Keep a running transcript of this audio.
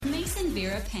Mason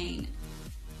Vera Paine.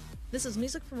 This is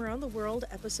Music from Around the World,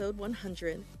 episode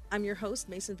 100. I'm your host,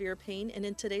 Mason Vera Paine, and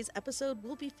in today's episode,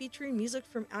 we'll be featuring music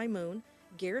from iMoon,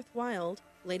 Gareth Wild,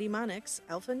 Lady Monix,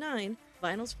 Alpha 9,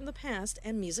 Vinyls from the Past,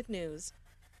 and music news.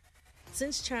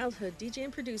 Since childhood, DJ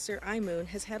and producer iMoon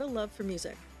has had a love for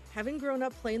music. Having grown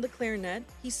up playing the clarinet,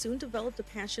 he soon developed a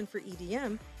passion for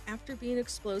EDM after being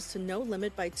exposed to No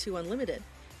Limit by 2 Unlimited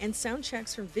and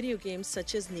soundtracks from video games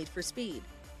such as Need for Speed.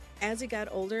 As he got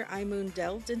older, iMoon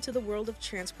delved into the world of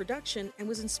trance production and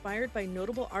was inspired by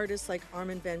notable artists like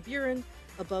Armin van Buuren,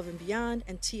 Above and Beyond,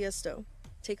 and Tiesto.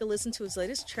 Take a listen to his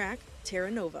latest track, Terra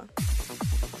Nova.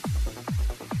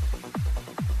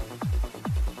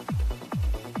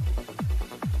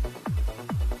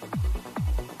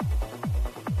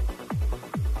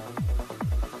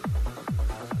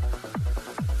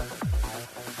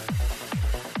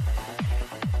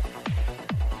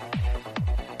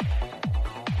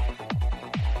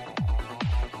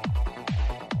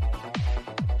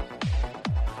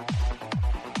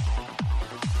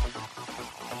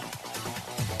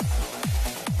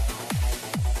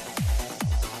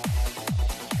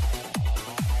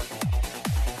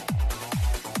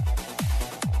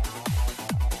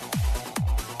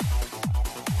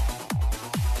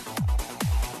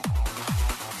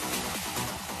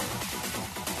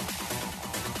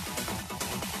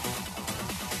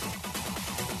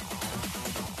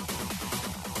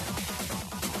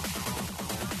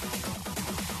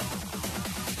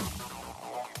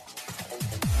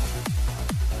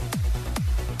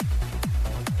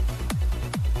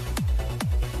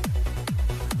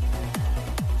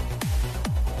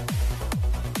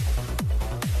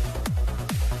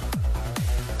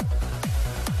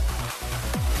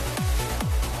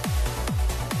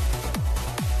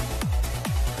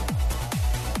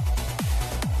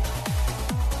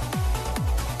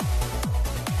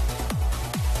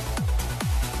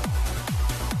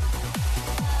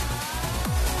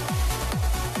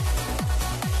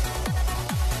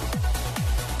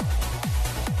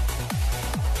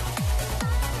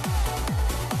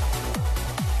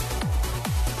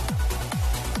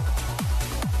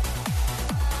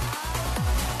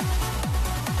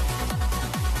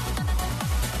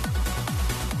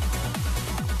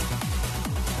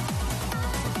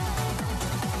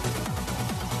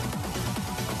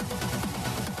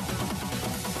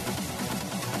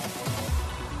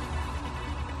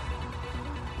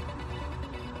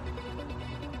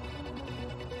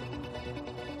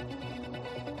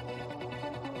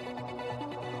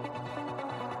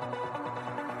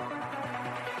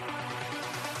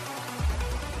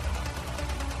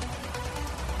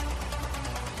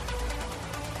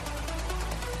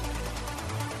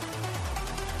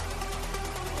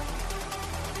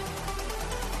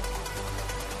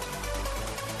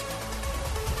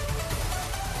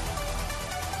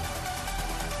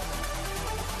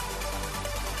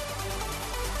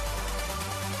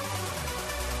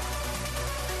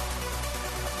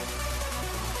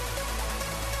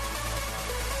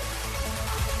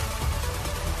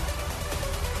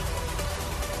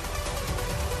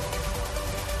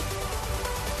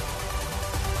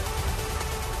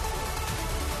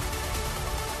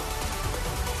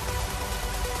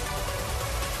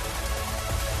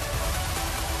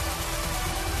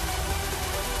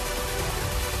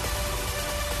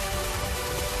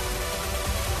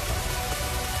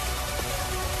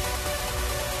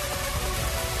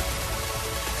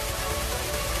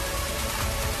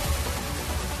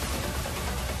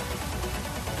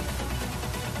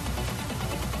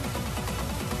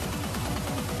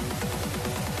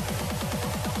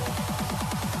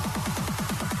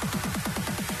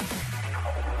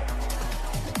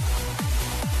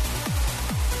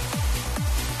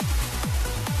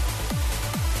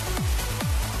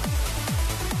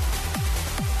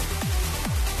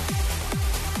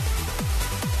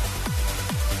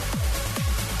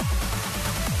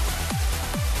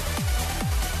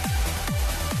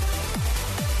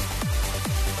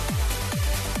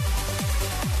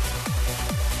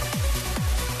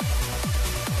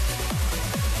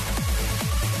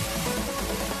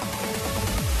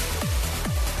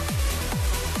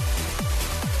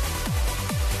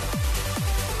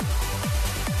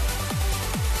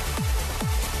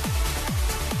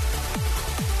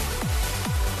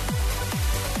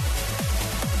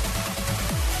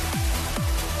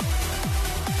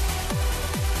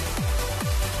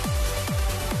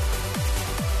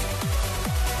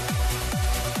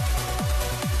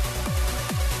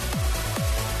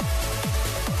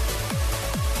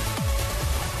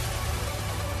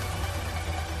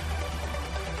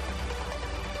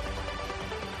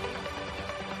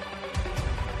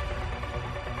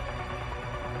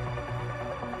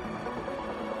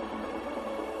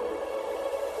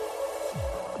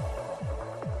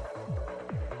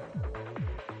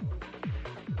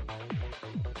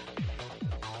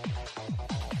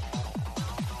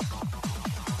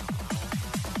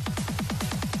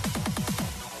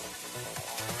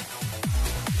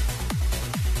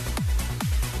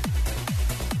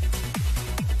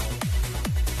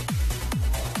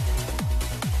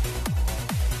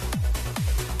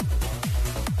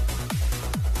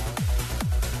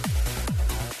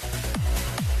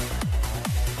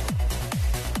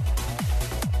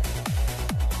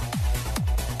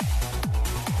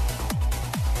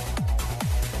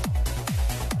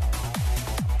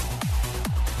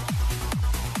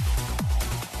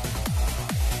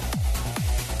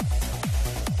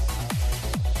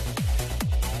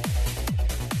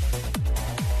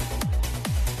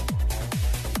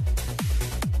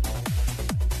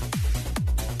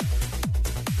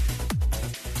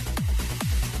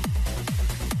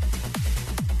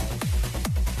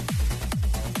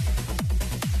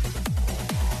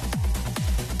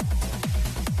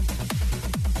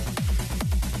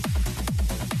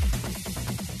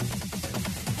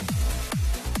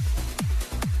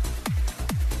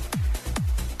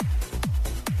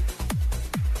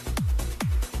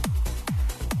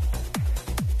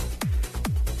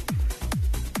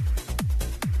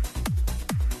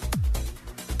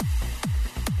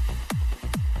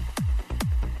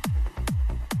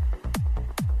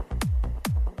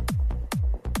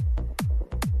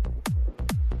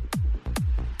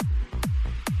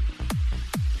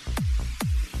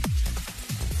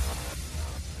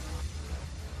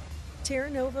 Terra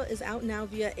Nova is out now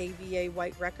via AVA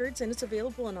White Records and it's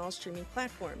available on all streaming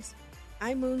platforms.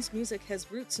 iMoon's music has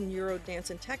roots in Eurodance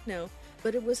and techno,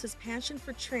 but it was his passion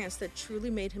for trance that truly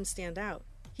made him stand out.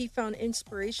 He found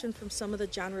inspiration from some of the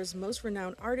genre's most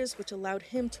renowned artists, which allowed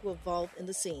him to evolve in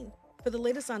the scene. For the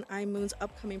latest on iMoon's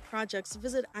upcoming projects,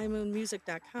 visit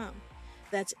iMoonmusic.com.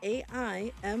 That's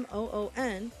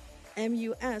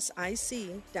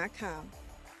AIMOONMUSIC.com.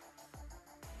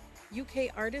 UK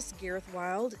artist Gareth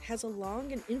Wild has a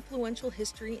long and influential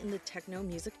history in the techno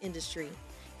music industry.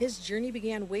 His journey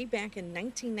began way back in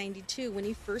 1992 when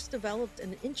he first developed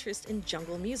an interest in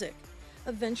jungle music,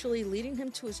 eventually leading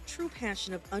him to his true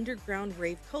passion of underground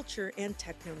rave culture and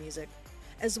techno music.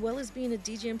 As well as being a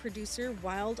DJ and producer,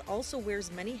 Wild also wears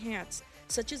many hats,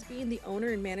 such as being the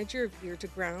owner and manager of Ear to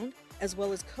Ground, as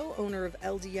well as co-owner of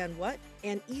LDN What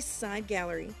and East Side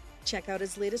Gallery. Check out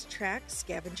his latest track,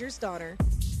 Scavenger's Daughter.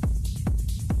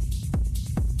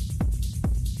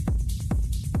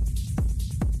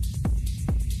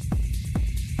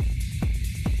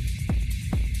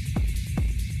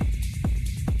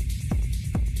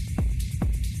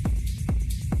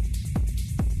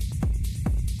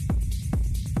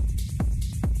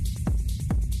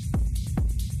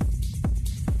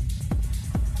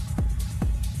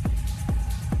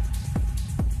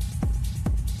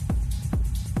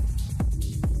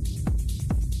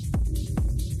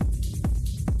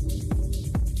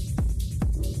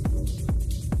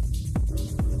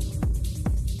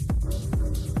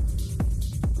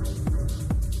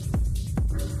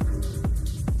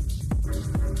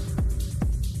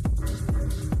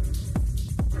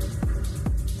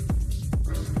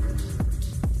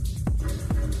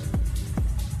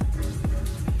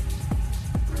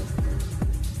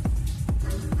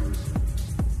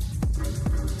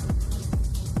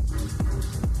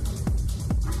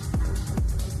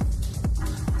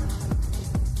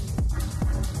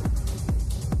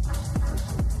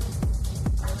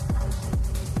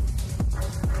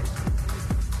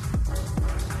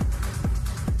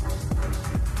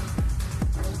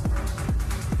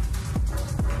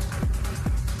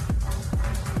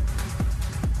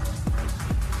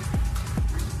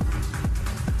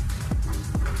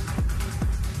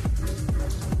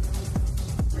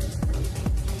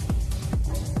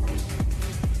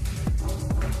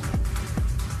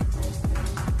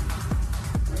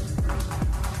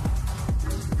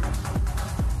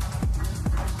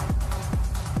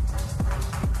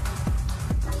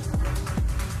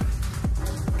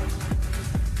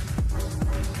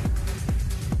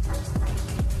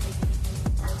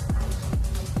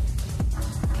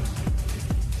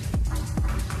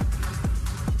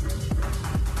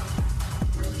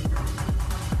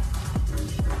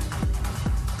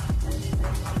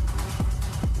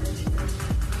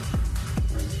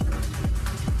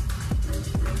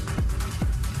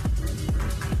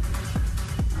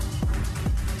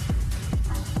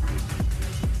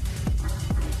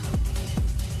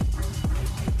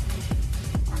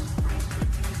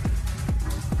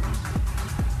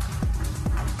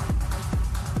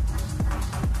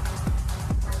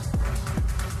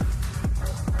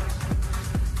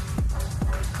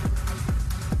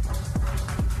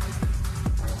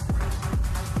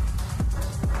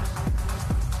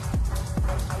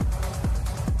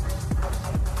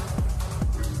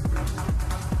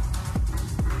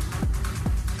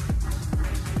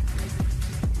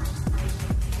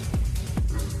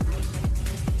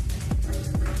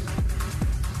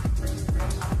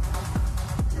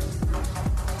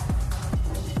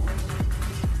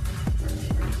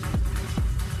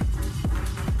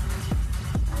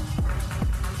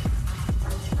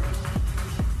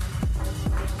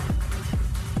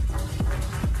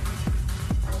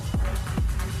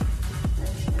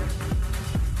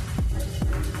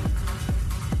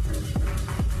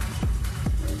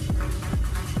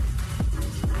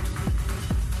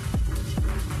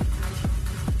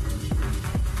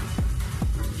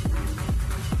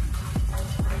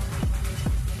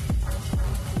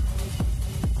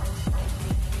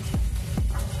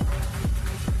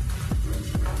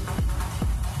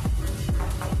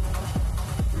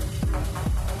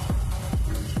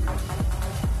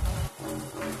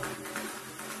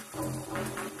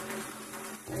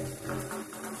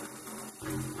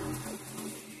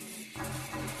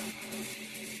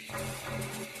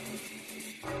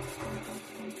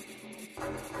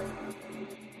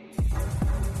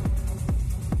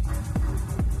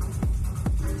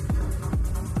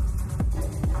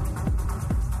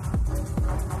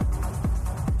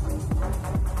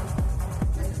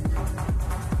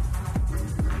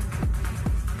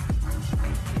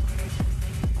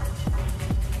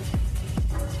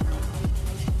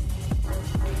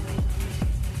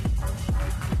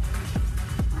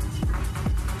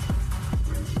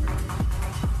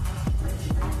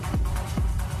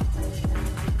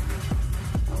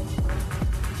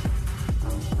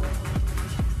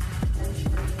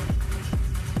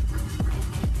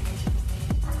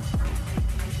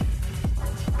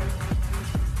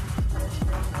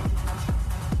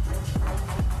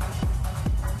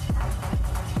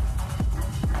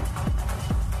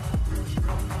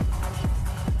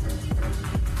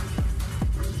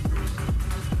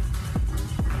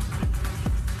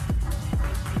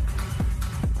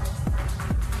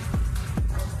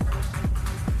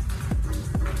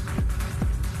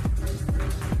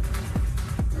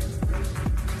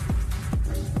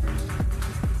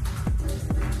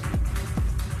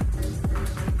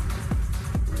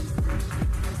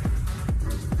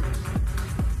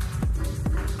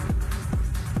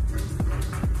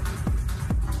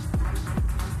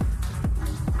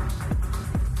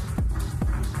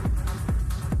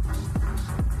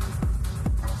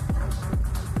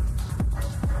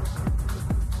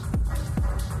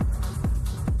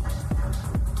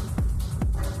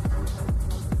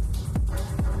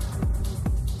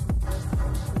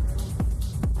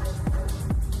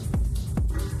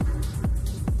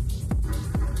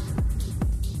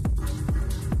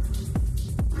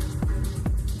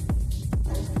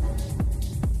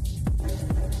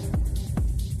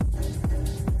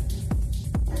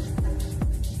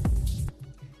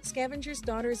 Scavenger's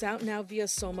Daughter is out now via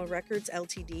Soma Records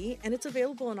Ltd, and it's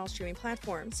available on all streaming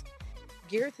platforms.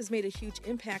 Gareth has made a huge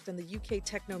impact on the UK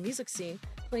techno music scene,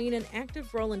 playing an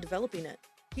active role in developing it.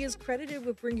 He is credited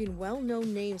with bringing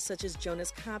well-known names such as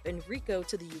Jonas Kopp and Rico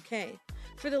to the UK.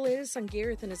 For the latest on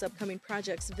Gareth and his upcoming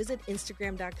projects, visit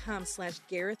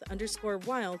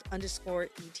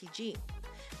Instagram.com/Gareth_wild_ETG.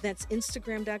 That's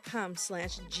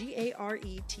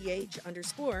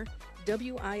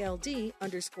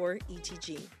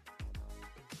Instagram.com/GARETH_WILD_ETG.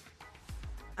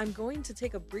 I'm going to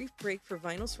take a brief break for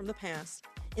vinyls from the past.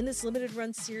 In this limited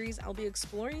run series, I'll be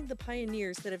exploring the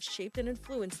pioneers that have shaped and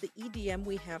influenced the EDM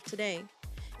we have today.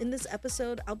 In this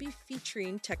episode, I'll be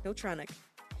featuring Technotronic.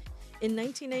 In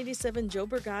 1997, Joe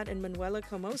Bergat and Manuela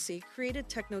Comosi created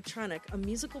Technotronic, a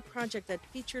musical project that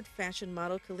featured fashion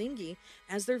model Kalingi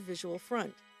as their visual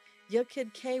front. Ya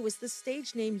Kid K was the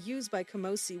stage name used by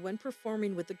Comosi when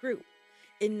performing with the group.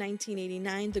 In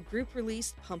 1989, the group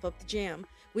released Pump Up the Jam,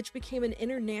 which became an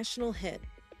international hit.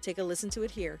 Take a listen to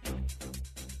it here.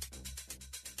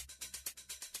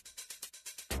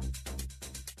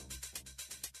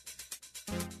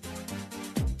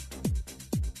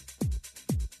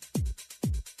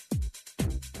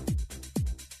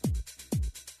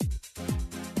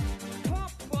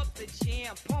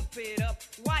 Pump it up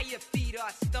while your feet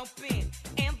are stumping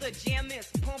and the jam is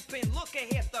pumping. Look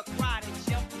ahead, the crowd is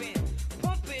jumping.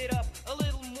 Pump it up a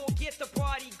little more, get the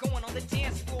party going on the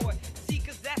dance floor. See,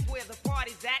 cause that's where the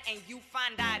party's at, and you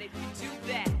find out if you do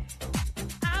that.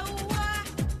 I want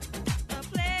a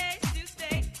place to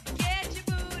stay. Get your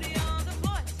booty on the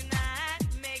floor tonight.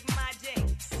 Make my day.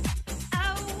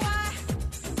 I want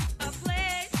a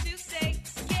place to stay.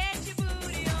 Get your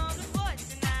booty on the floor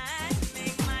tonight.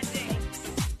 Make my day.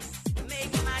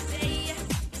 Make my day.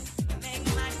 Make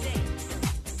my day.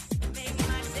 Make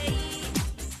my day.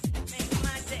 Make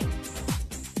my day.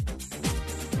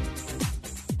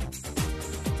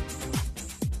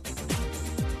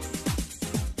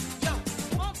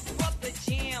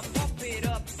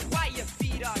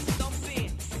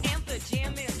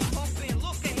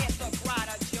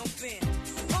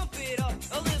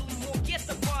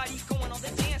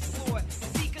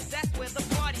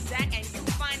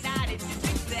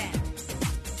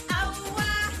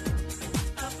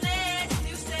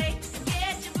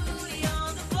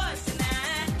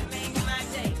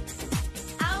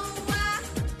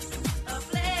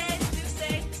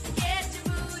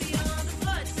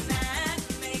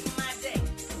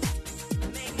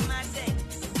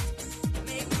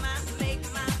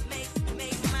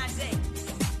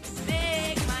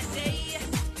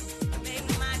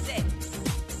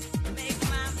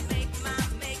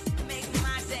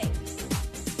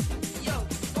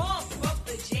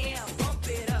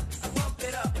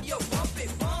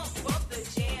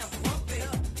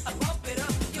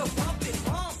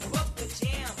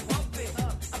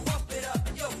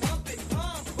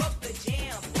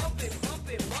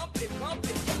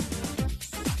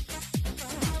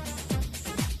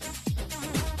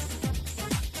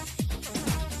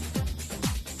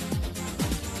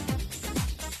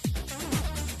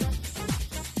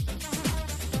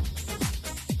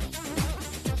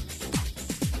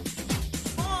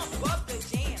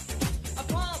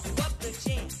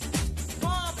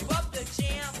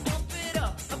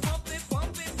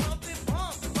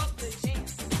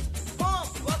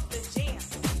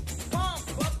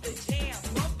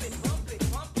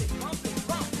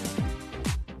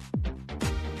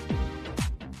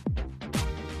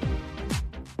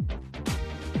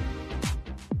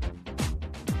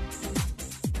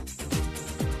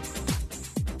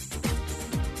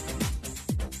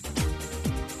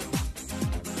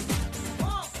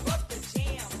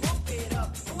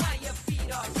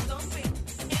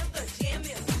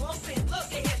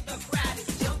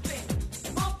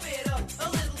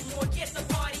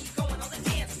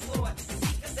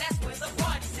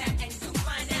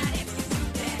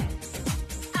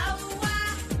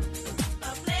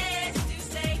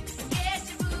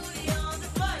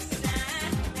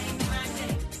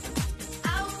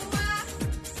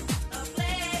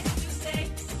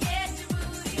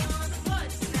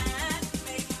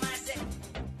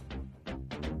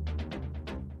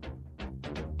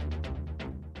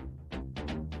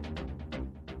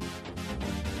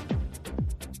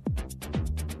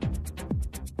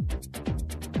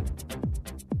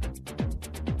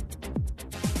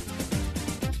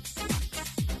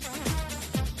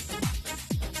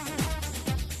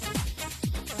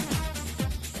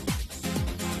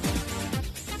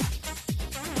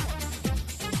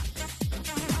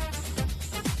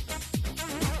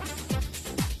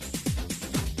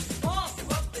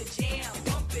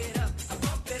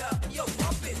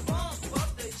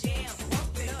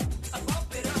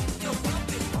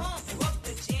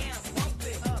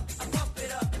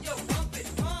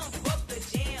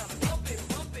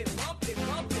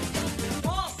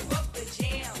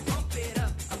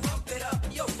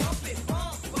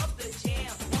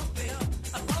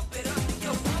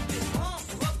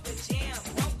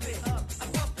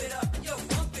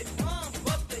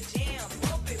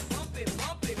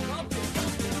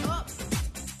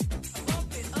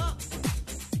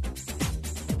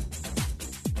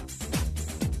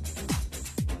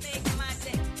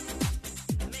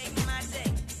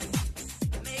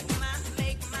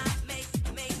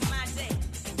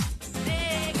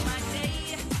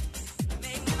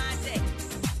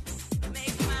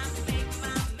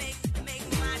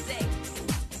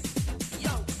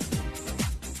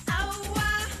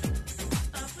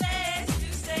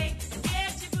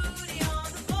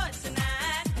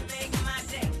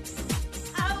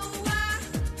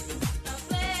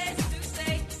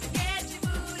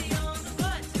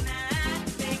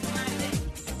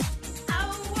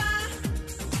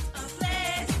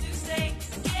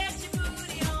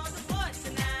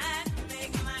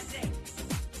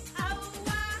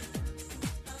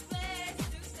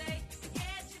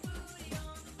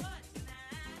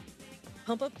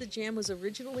 Pump Up the Jam was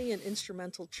originally an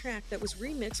instrumental track that was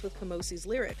remixed with Kamosi's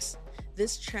lyrics.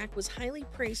 This track was highly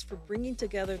praised for bringing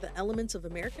together the elements of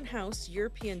American house,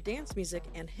 European dance music,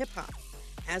 and hip-hop.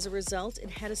 As a result, it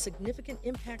had a significant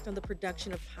impact on the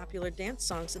production of popular dance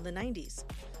songs in the 90s.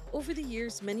 Over the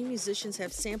years, many musicians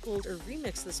have sampled or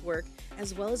remixed this work,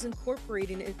 as well as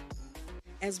incorporating it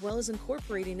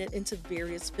into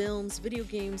various films, video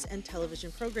games, and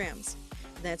television programs.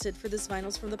 That's it for this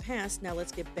Vinyls from the Past. Now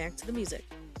let's get back to the music.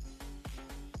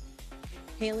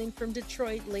 Hailing from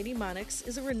Detroit, Lady Monix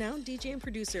is a renowned DJ and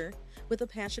producer with a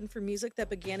passion for music that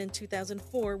began in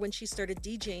 2004 when she started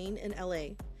DJing in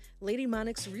LA. Lady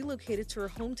Monix relocated to her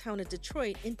hometown of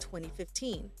Detroit in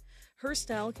 2015. Her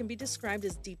style can be described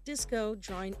as deep disco,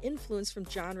 drawing influence from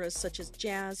genres such as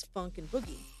jazz, funk, and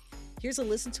boogie. Here's a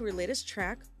listen to her latest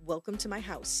track, Welcome to My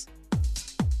House.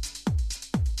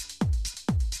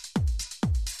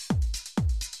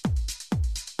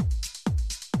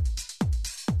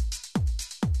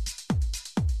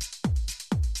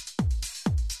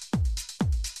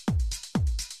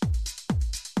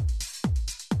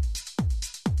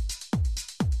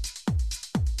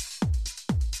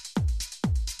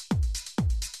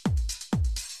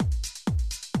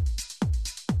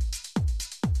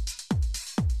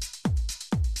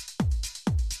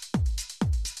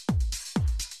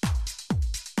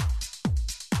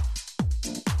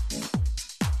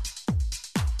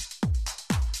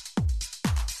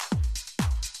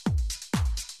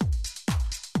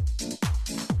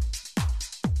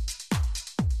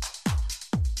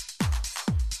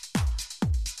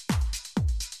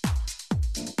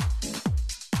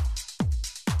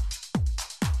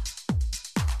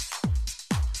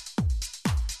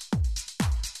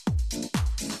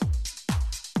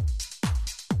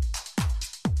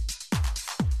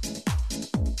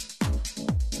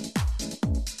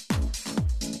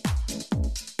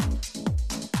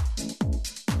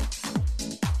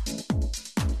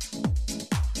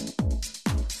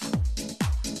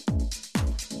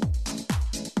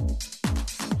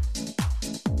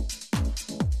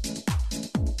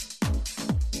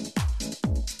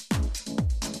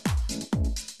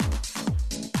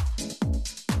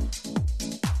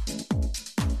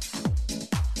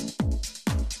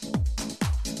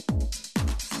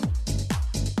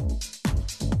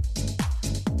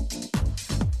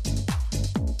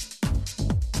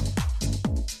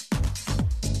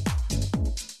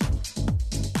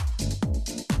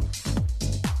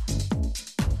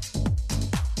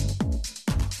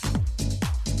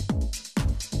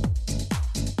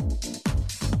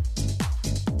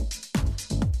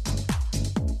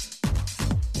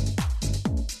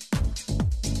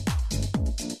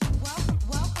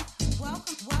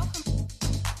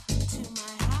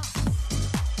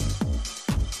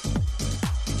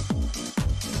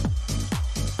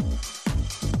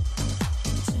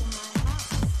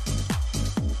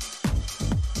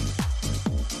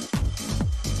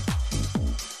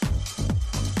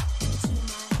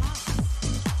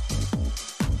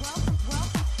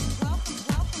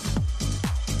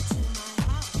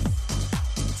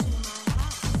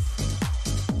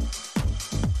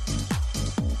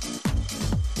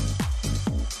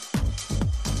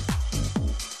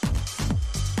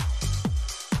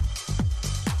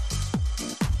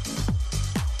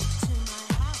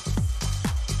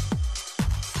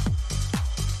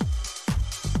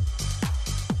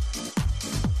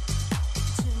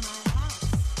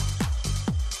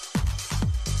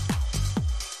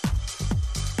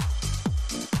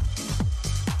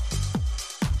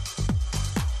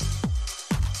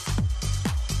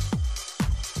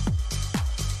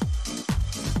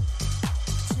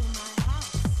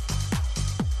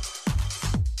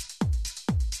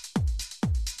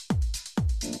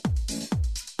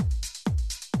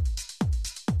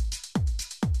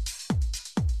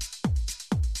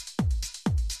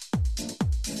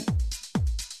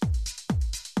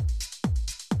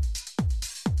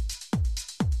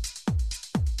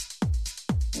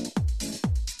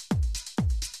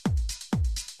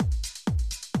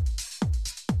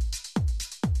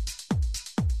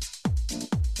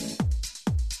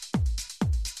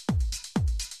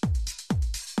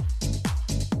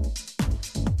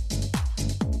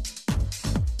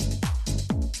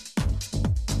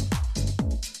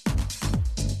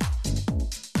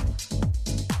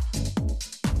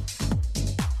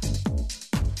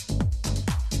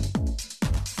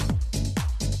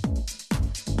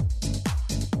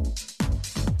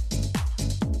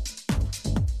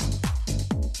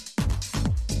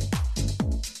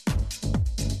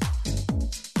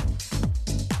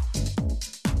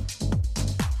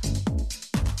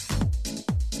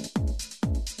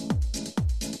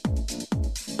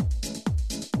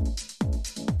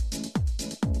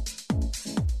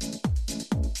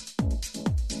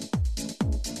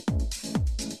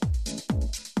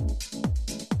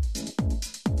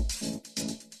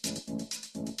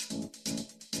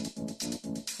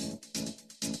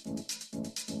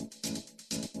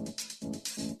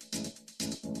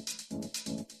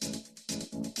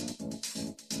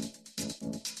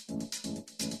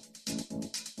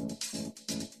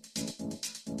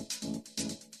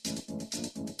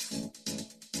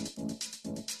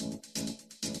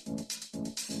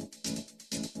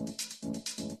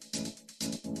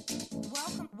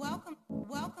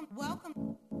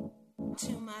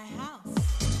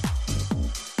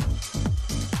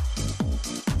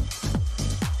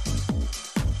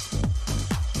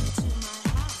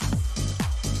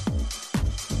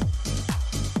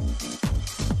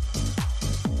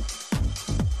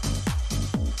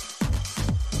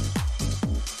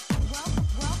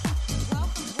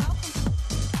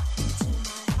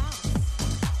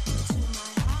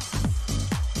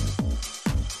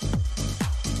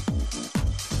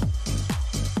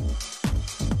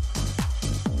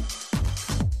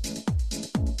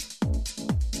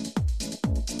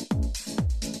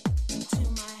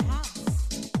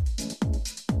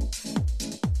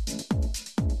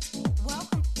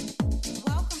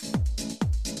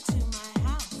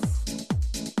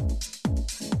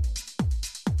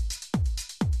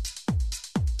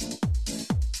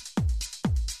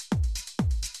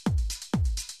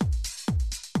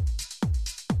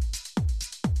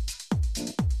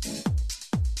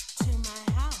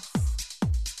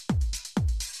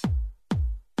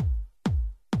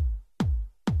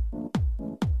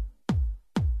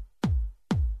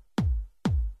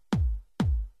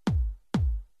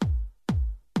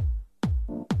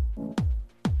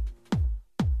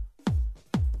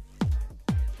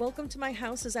 Welcome to My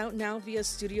House is out now via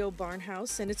Studio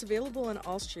Barnhouse, and it's available on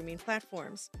all streaming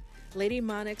platforms. Lady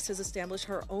Monix has established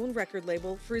her own record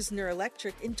label, Frisner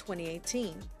Electric, in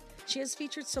 2018. She has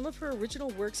featured some of her original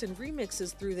works and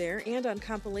remixes through there and on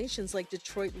compilations like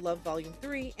Detroit Love Volume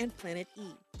 3 and Planet E.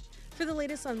 For the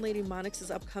latest on Lady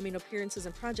Monix's upcoming appearances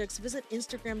and projects, visit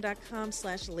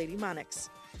Instagram.com/LadyMonix.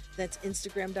 That's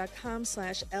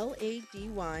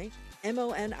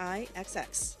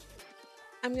Instagram.com/LadyMonix.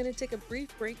 I'm going to take a brief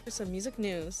break for some music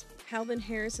news. Calvin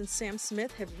Harris and Sam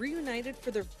Smith have reunited for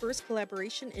their first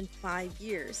collaboration in 5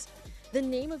 years. The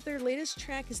name of their latest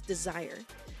track is Desire.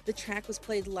 The track was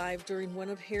played live during one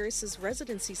of Harris's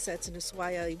residency sets in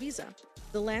Ushuaia, Ibiza.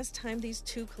 The last time these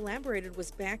two collaborated was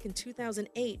back in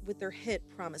 2008 with their hit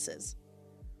Promises.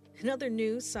 In other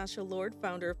news, Sasha Lord,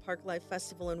 founder of Parklife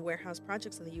Festival and Warehouse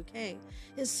Projects in the UK,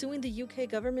 is suing the UK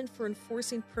government for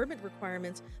enforcing permit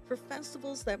requirements for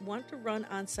festivals that want to run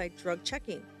on-site drug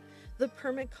checking. The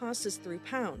permit cost is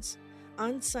 £3.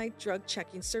 On-site drug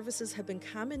checking services have been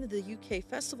common in the UK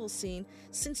festival scene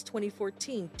since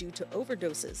 2014 due to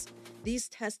overdoses. These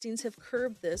testings have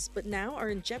curbed this, but now are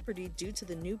in jeopardy due to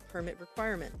the new permit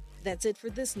requirement. That's it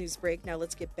for this news break. Now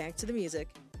let's get back to the music.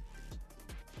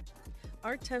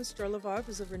 Artem Strolovov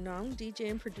is a renowned DJ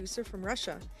and producer from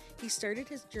Russia. He started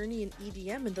his journey in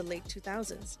EDM in the late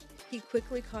 2000s. He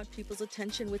quickly caught people's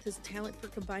attention with his talent for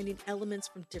combining elements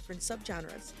from different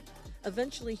subgenres.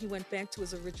 Eventually, he went back to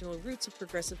his original roots of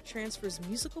progressive trance for his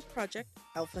musical project,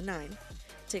 Alpha 9.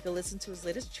 Take a listen to his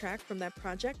latest track from that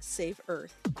project, Save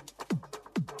Earth.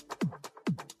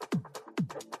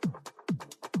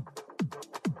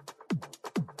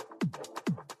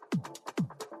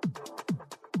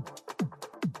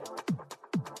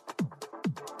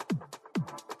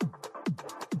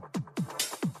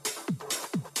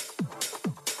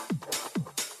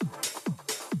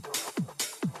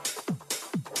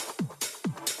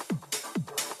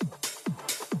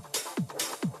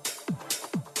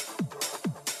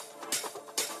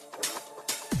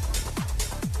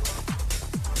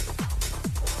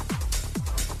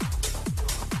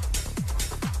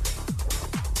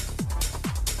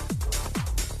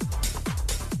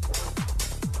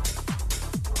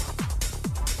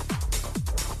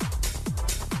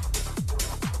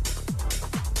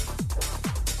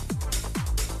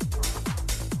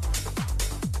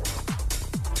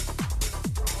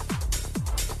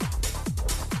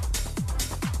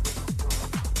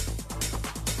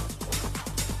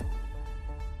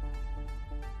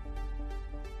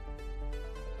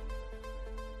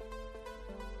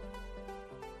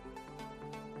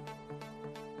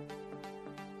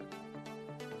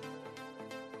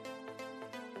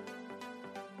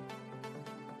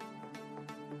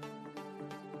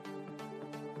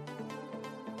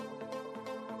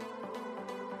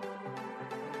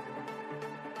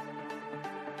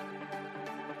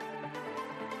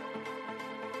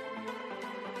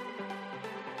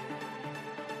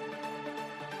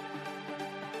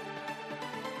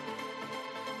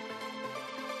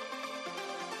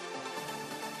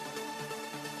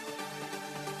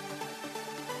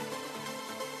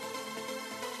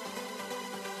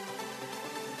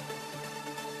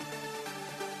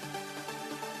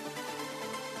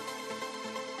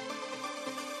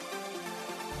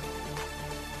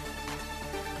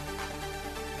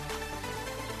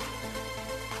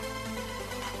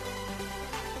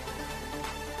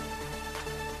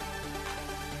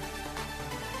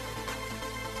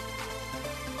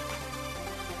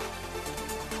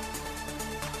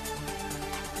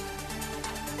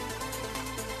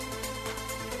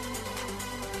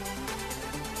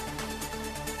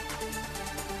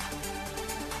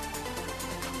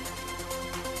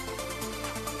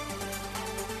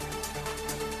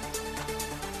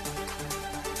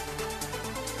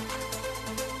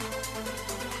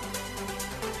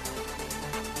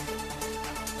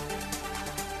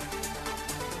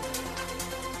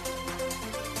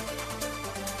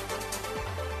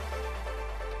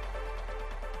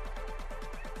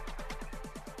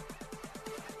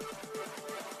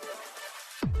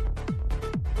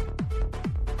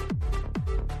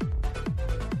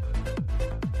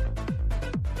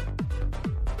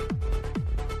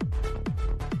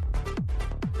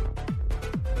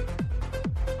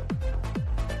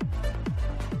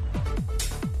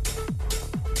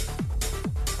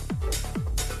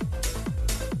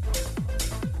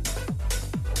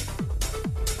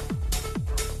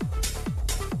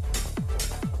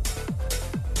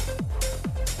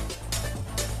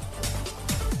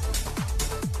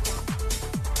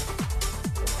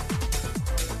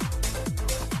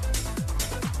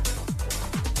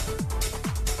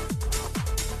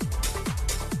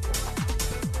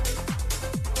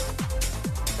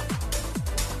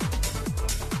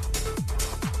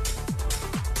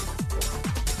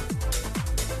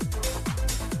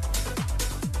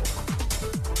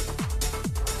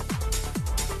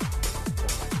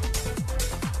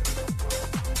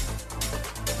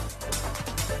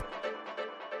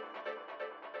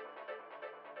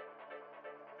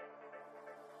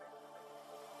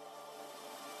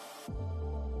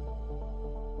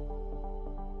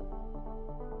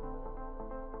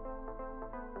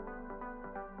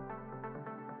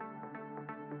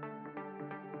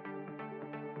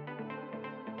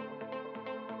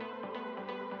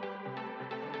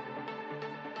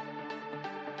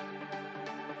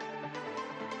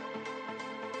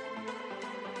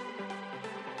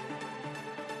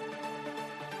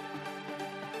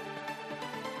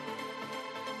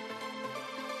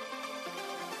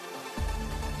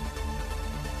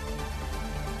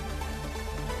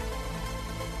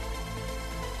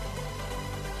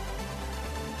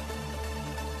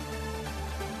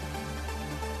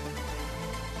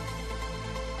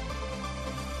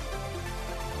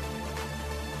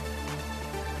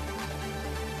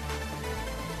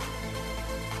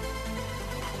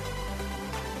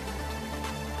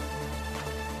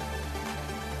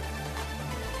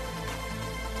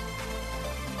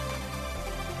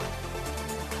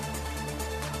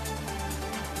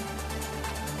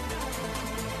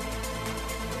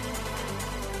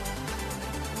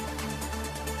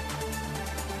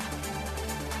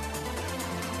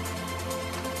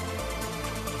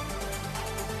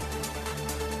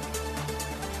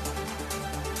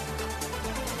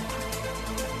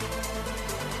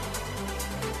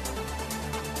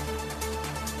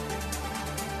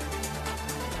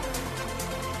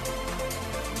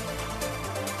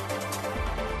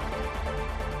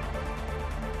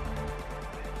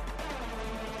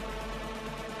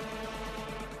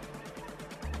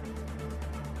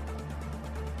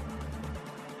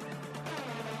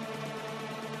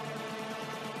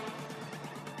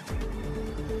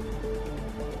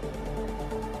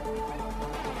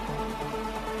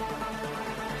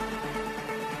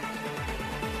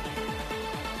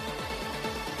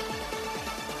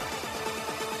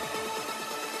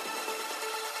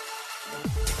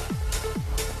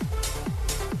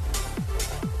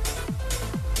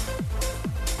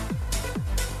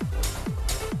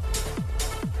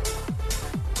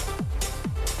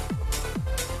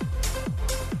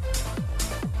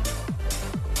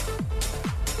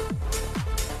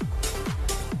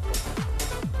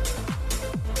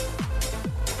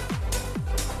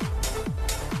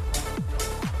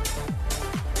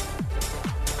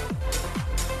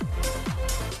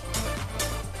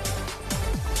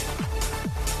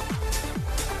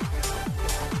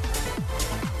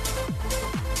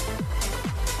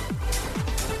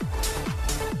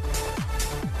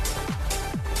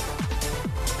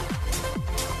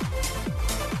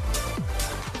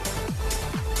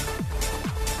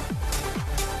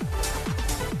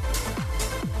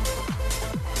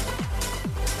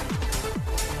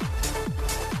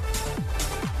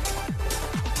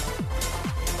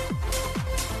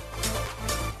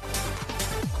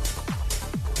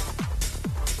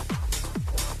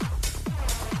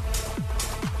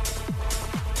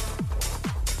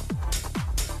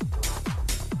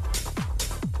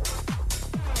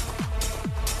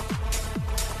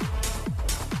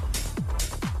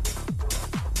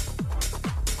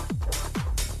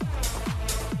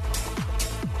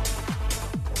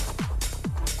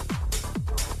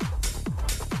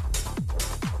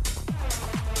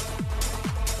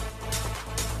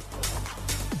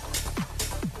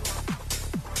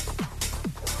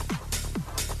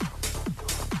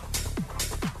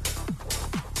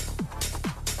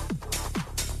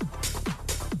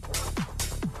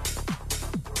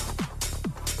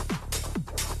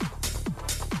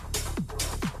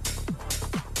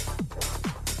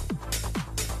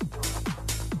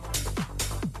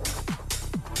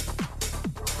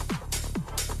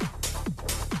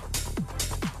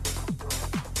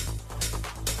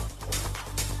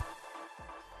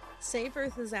 Save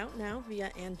Earth is out now via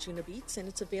Anjuna Beats, and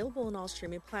it's available on all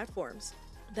streaming platforms.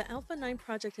 The Alpha 9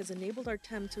 project has enabled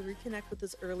Artem to reconnect with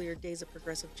his earlier days of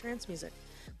progressive trance music,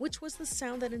 which was the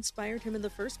sound that inspired him in the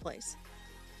first place.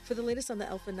 For the latest on the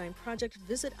Alpha 9 project,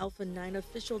 visit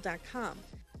alpha9official.com.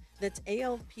 That's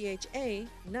ALPHA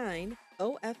 9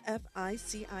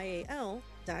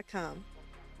 OFFICIAL.com.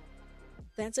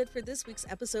 That's it for this week's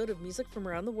episode of Music from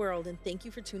Around the World, and thank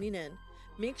you for tuning in.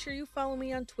 Make sure you follow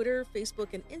me on Twitter,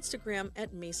 Facebook, and Instagram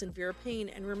at Mason Vera Paine,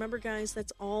 and remember guys,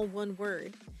 that's all one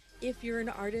word. If you're an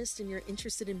artist and you're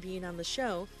interested in being on the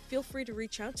show, feel free to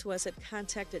reach out to us at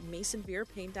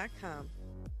contact@masonverapaine.com.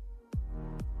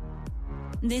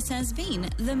 This has been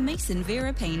The Mason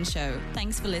Vera Paine Show.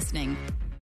 Thanks for listening.